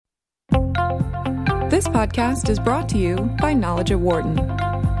This podcast is brought to you by Knowledge at Wharton.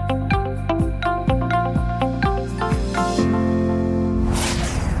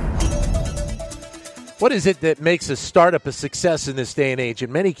 What is it that makes a startup a success in this day and age?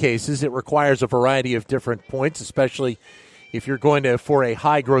 In many cases, it requires a variety of different points, especially if you're going for a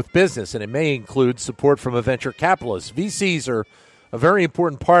high-growth business, and it may include support from a venture capitalist. VCs are a very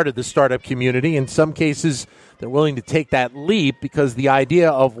important part of the startup community. In some cases, they're willing to take that leap because the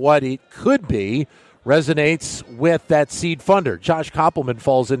idea of what it could be resonates with that seed funder. Josh Koppelman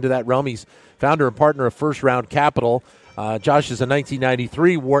falls into that realm. He's founder and partner of First Round Capital. Josh is a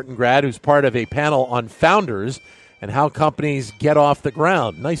 1993 Wharton grad who's part of a panel on founders and how companies get off the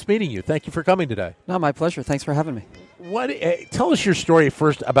ground. Nice meeting you. Thank you for coming today. No, my pleasure. Thanks for having me. Tell us your story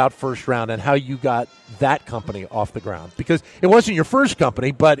first about First Round and how you got that company off the ground, because it wasn't your first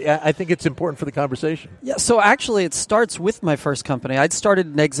company, but I think it's important for the conversation. Yeah, so actually it starts with my first company. I'd started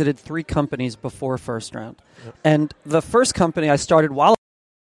and exited 3 companies before First Round. Yep. And the first company I started while it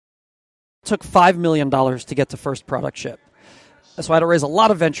took $5 million to get to first product ship. So I had to raise a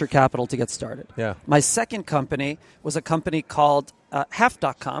lot of venture capital to get started. Yeah. My second company was a company called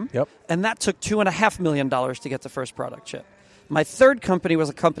Half.com, yep. And that took $2.5 million to get to first product ship. My third company was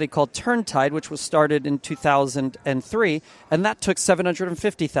a company called Turntide, which was started in 2003, and that took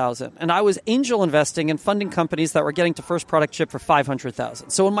 $750,000. And I was angel investing and funding companies that were getting to first product ship for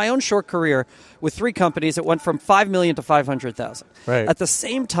 $500,000. So in my own short career, with 3 companies, it went from $5 million to $500,000. Right. At the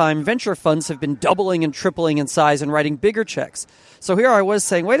same time, venture funds have been doubling and tripling in size and writing bigger checks. So here I was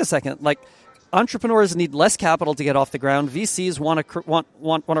saying, wait a second, entrepreneurs need less capital to get off the ground. VCs want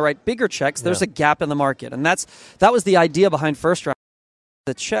to write bigger checks. There's a gap in the market, and that was the idea behind First Round.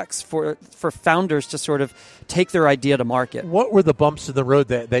 The checks for founders to sort of take their idea to market. What were the bumps in the road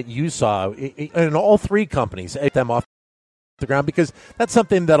that you saw in all 3 companies? Them off the ground, because that's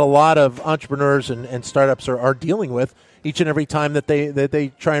something that a lot of entrepreneurs and startups are dealing with each and every time that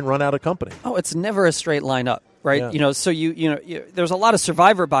they try and run out a company. Oh, it's never a straight line up. Right, Yeah. So there's a lot of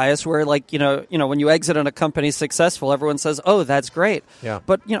survivor bias where, when you exit on a company successful, everyone says, "Oh, that's great." Yeah.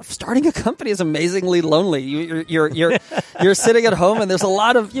 But starting a company is amazingly lonely. You're sitting at home, and there's a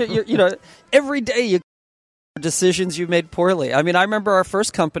lot of every day you decisions you made poorly. I mean, I remember our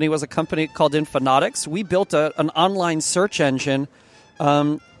first company was a company called Infonautics. We built an online search engine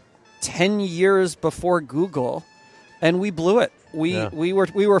 10 years before Google, and we blew it. We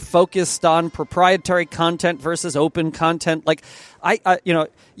were focused on proprietary content versus open content. Did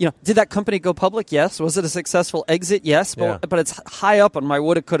that company go public? Yes. Was it a successful exit? Yes. But it's high up on my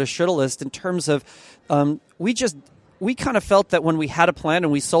woulda, coulda, shoulda list in terms of we kind of felt that when we had a plan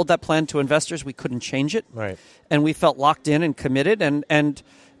and we sold that plan to investors, we couldn't change it. Right. And we felt locked in and committed, and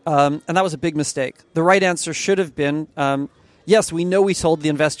that was a big mistake. The right answer should have been. Yes, we know we sold the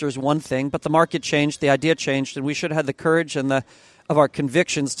investors one thing, but the market changed, the idea changed, and we should have had the courage and of our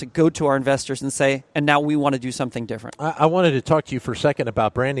convictions to go to our investors and say, and now we want to do something different. I wanted to talk to you for a second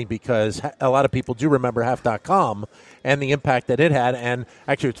about branding, because a lot of people do remember Half.com and the impact that it had. And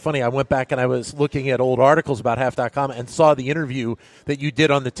actually, it's funny, I went back and I was looking at old articles about Half.com and saw the interview that you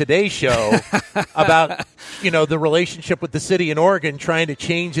did on the Today Show about the relationship with the city in Oregon trying to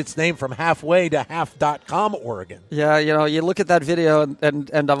change its name from Halfway to Half.com Oregon. Yeah, you look at that video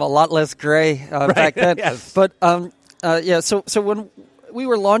and I'm a lot less gray right. back then. Yes. But so when we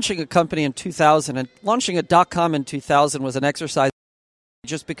were launching a company in 2000, and launching a .com in 2000 was an exercise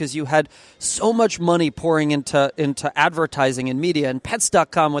just because you had so much money pouring into advertising and media, and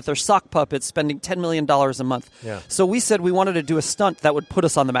Pets.com with their sock puppets spending $10 million a month. Yeah. So we said we wanted to do a stunt that would put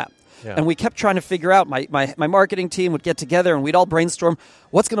us on the map. Yeah. And we kept trying to figure out, my marketing team would get together and we'd all brainstorm,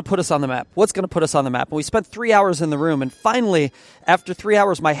 what's going to put us on the map? What's going to put us on the map? And we spent 3 hours in the room. And finally, after 3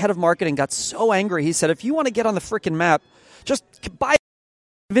 hours, my head of marketing got so angry. He said, if you want to get on the freaking map, just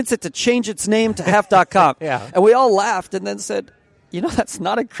convince it to change its name to Half.com. Yeah. And we all laughed and then said, that's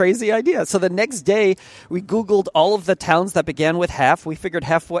not a crazy idea. So the next day, we Googled all of the towns that began with Half. We figured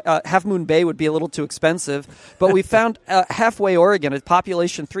Half Moon Bay would be a little too expensive, but we found Halfway, Oregon, a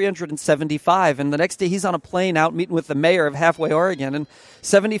population 375. And the next day, he's on a plane out meeting with the mayor of Halfway, Oregon, and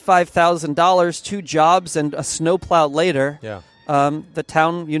 $75,000, 2 jobs, and a snowplow later. Yeah.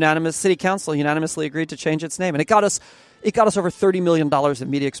 The city council unanimously agreed to change its name, and it got us over $30 million in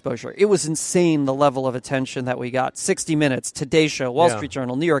media exposure. It was insane, the level of attention that we got. 60 Minutes, Today Show, Wall Street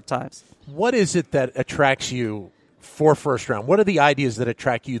Journal, New York Times. What is it that attracts you for First Round? What are the ideas that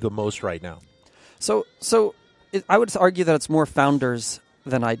attract you the most right now? I would argue that it's more founders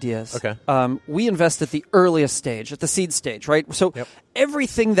than ideas. Okay. We invest at the earliest stage, at the seed stage, right? So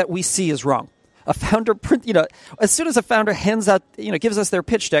everything that we see is wrong. A founder, as soon as a founder hands out, gives us their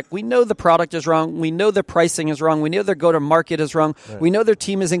pitch deck, we know the product is wrong. We know the pricing is wrong. We know their go-to-market is wrong. Right. We know their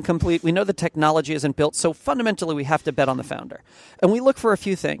team is incomplete. We know the technology isn't built. So fundamentally, we have to bet on the founder. And we look for a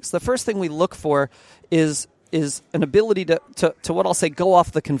few things. The first thing we look for is an ability to what I'll say, go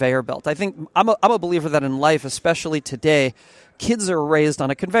off the conveyor belt. I think I'm a believer that in life, especially today, kids are raised on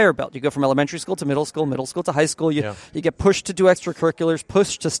a conveyor belt. You go from elementary school to middle school to high school. You get pushed to do extracurriculars,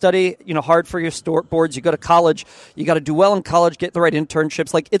 pushed to study, hard for your boards. You go to college. You got to do well in college, get the right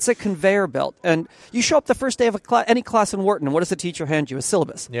internships. Like, it's a conveyor belt. And you show up the first day of any class in Wharton, and what does the teacher hand you? A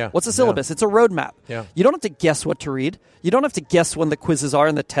syllabus. Yeah. What's a syllabus? Yeah. It's a roadmap. Yeah. You don't have to guess what to read. You don't have to guess when the quizzes are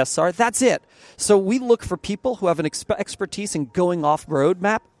and the tests are. That's it. So we look for people who have an expertise in going off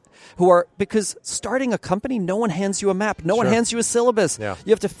roadmap, because starting a company, no one hands you a map. No one hands you a syllabus. Yeah.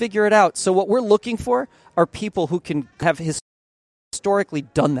 You have to figure it out. So what we're looking for are people who can have historically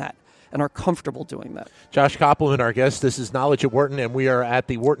done that and are comfortable doing that. Josh Koppelman, our guest. This is Knowledge at Wharton, and we are at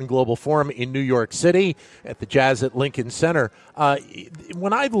the Wharton Global Forum in New York City at the Jazz at Lincoln Center.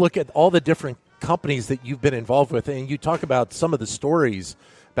 When I look at all the different companies that you've been involved with, and you talk about some of the stories,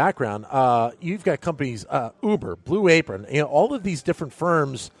 background, you've got companies, Uber, Blue Apron, all of these different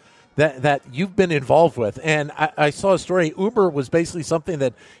firms that you've been involved with. And I saw a story. Uber was basically something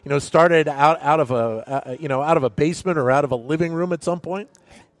that started out of a basement or out of a living room at some point.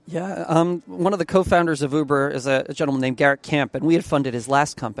 Yeah, one of the co-founders of Uber is a gentleman named Garrett Camp, and we had funded his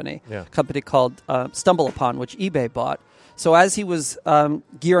last company, a company called StumbleUpon, which eBay bought. So as he was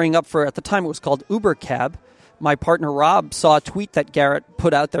gearing up for, at the time it was called Uber Cab, my partner Rob saw a tweet that Garrett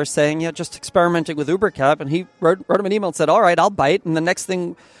put out there saying, just experimenting with Uber Cab, and he wrote him an email and said, all right, I'll bite. And the next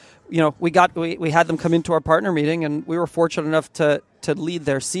thing, we had them come into our partner meeting, and we were fortunate enough to lead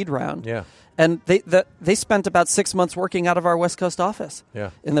their seed round. Yeah. And they spent about 6 months working out of our West Coast office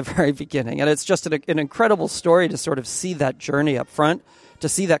in the very beginning. And it's just an incredible story to sort of see that journey up front, to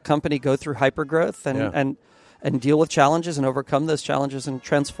see that company go through hypergrowth and deal with challenges and overcome those challenges and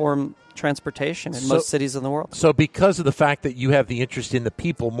transform transportation in most cities in the world. So because of the fact that you have the interest in the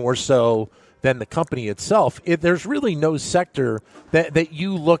people more so than the company itself, there's really no sector that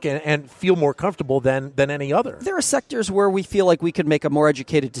you look and feel more comfortable than any other. There are sectors where we feel like we could make a more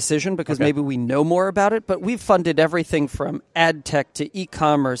educated decision because maybe we know more about it, but we've funded everything from ad tech to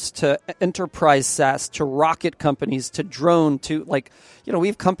e-commerce to enterprise SaaS to rocket companies to drone to we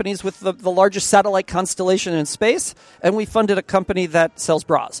have companies with the largest satellite constellation in space, and we funded a company that sells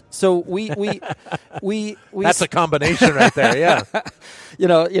bras. So we That's a combination right there, yeah.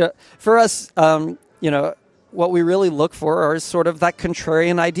 For us, what we really look for is sort of that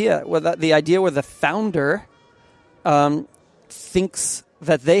contrarian idea, the idea where the founder thinks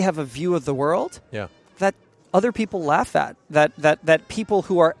that they have a view of the world that other people laugh at, that people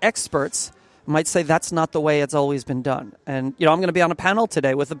who are experts might say that's not the way it's always been done. And, I'm going to be on a panel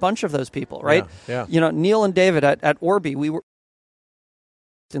today with a bunch of those people, right? Yeah. Neil and David at Orbi, we were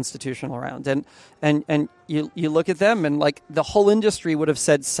institutional around, and you look at them, and the whole industry would have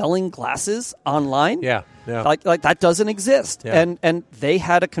said selling glasses online, like that doesn't exist, and they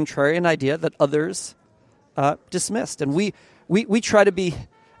had a contrarian idea that others dismissed, and we try to be,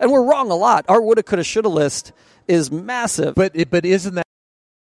 and we're wrong a lot. Our woulda, coulda, shoulda list is massive, but isn't that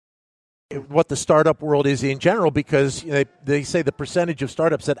what the startup world is in general? Because they say the percentage of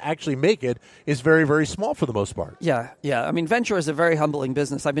startups that actually make it is very, very small for the most part. Yeah. I mean, venture is a very humbling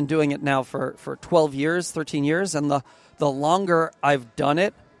business. I've been doing it now for 12 years, 13 years, and the longer I've done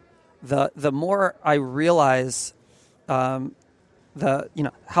it, the more I realize how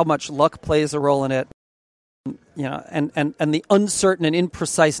much luck plays a role in it. And the uncertain and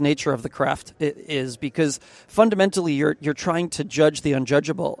imprecise nature of the craft is, because fundamentally you're trying to judge the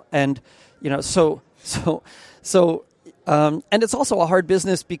unjudgeable, and and it's also a hard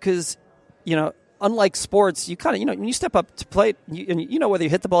business because unlike sports, you kind of when you step up to play, you know whether you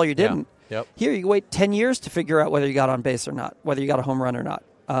hit the ball or you didn't. Yeah. Yep. Here you wait 10 years to figure out whether you got on base or not, whether you got a home run or not.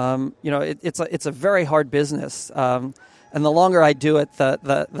 It's a very hard business, and the longer I do it,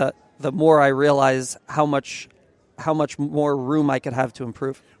 the more I realize how much more room I could have to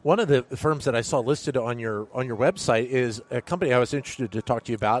improve. One of the firms that I saw listed on your website is a company I was interested to talk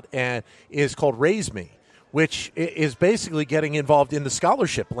to you about, and is called Raise Me, which is basically getting involved in the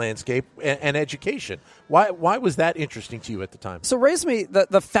scholarship landscape and education. Why was that interesting to you at the time? So Raise Me,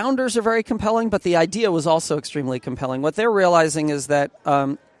 the founders are very compelling, but the idea was also extremely compelling. What they're realizing is that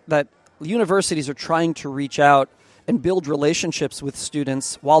universities are trying to reach out and build relationships with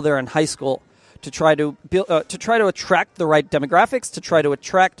students while they're in high school, to try to build, to try to attract the right demographics, to try to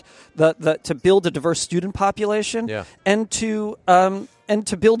attract to build a diverse student population, and to and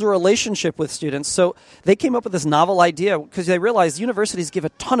to build a relationship with students. So they came up with this novel idea because they realized universities give a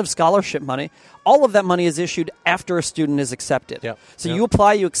ton of scholarship money. All of that money is issued after a student is accepted. Yep. So you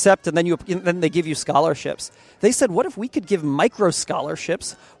apply, you accept, and then they give you scholarships. They said, what if we could give micro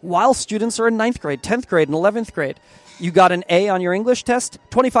scholarships while students are in 9th grade, 10th grade, and 11th grade? You got an A on your English test,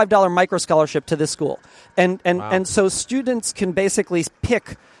 $25 micro scholarship to this school. And so students can basically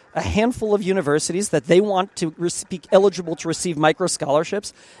pick a handful of universities that they want to be eligible to receive micro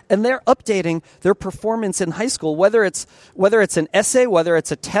scholarships, and they're updating their performance in high school, whether it's an essay, whether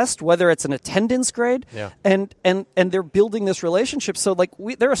it's a test, whether it's an attendance grade, and they're building this relationship. So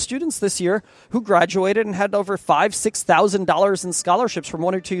there are students this year who graduated and had over $5,000-$6,000 in scholarships from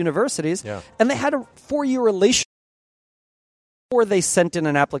 1 or 2 universities, and they had a 4-year relationship before they sent in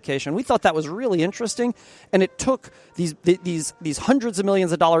an application. We thought that was really interesting, and it took these hundreds of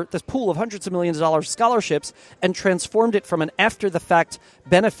millions of dollars, this pool of hundreds of millions of dollars scholarships, and transformed it from an after-the-fact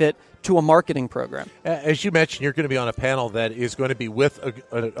benefit to a marketing program. As you mentioned, you're going to be on a panel that is going to be with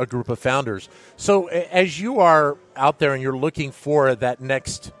a group of founders. So as you are out there and you're looking for that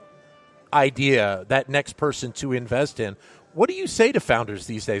next idea, that next person to invest in, what do you say to founders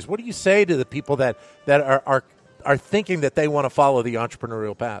these days? What do you say to the people that are thinking that they want to follow the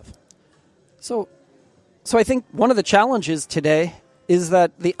entrepreneurial path? So I think one of the challenges today is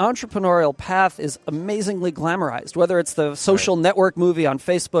that the entrepreneurial path is amazingly glamorized, whether it's the social network movie on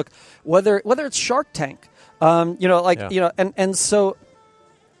Facebook, whether it's Shark Tank, so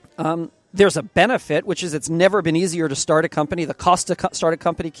there's a benefit, which is it's never been easier to start a company. The cost to start a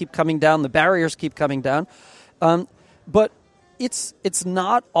company keep coming down. The barriers keep coming down. But it's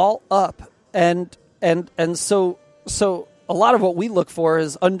not all up. And so a lot of what we look for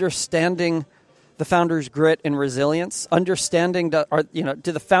is understanding the founders' grit and resilience, understanding do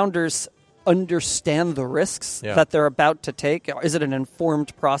the founders understand the risks that they're about to take? Is it an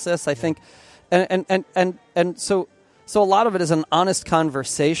informed process? I think, and so a lot of it is an honest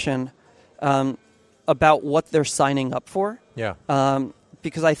conversation about what they're signing up for. Yeah.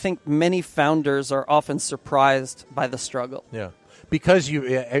 Because I think many founders are often surprised by the struggle. Yeah. Because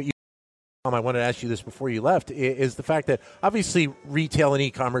I wanted to ask you this before you left, is the fact that obviously retail and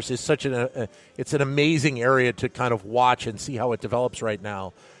e-commerce is such it's an amazing area to kind of watch and see how it develops right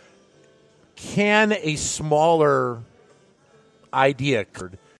now. Can a smaller idea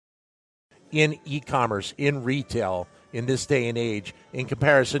in e-commerce, in retail, in this day and age, in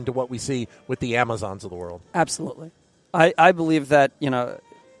comparison to what we see with the Amazons of the world? Absolutely. I believe that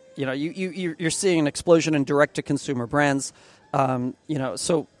you're seeing an explosion in direct-to-consumer brands.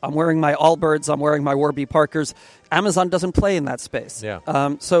 So I'm wearing my Allbirds, I'm wearing my Warby Parkers. Amazon doesn't play in that space. Yeah.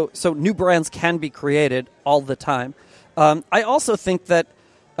 So new brands can be created all the time. I also think that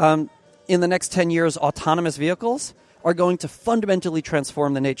in the next 10 years, autonomous vehicles are going to fundamentally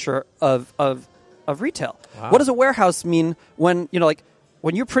transform the nature of retail. Wow. What does a warehouse mean when your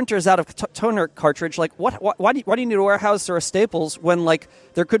printer's out of toner cartridge? Why do you need a warehouse or a Staples when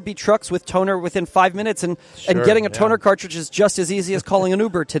there could be trucks with toner within 5 minutes and getting a toner cartridge is just as easy as calling an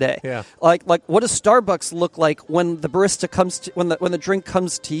Uber today? Yeah. What does Starbucks look like when the barista comes to, when the drink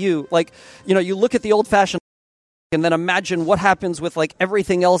comes to you? You look at the old fashioned and then imagine what happens with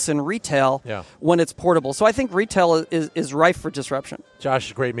everything else in retail when it's portable. So I think retail is rife for disruption.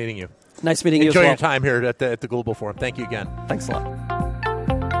 Josh, great meeting you. Nice meeting you as well. Enjoy your time here at the Global Forum. Thank you again. Thanks a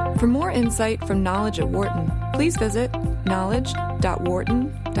lot. For more insight from Knowledge at Wharton, please visit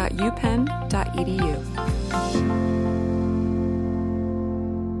knowledge.wharton.upenn.edu.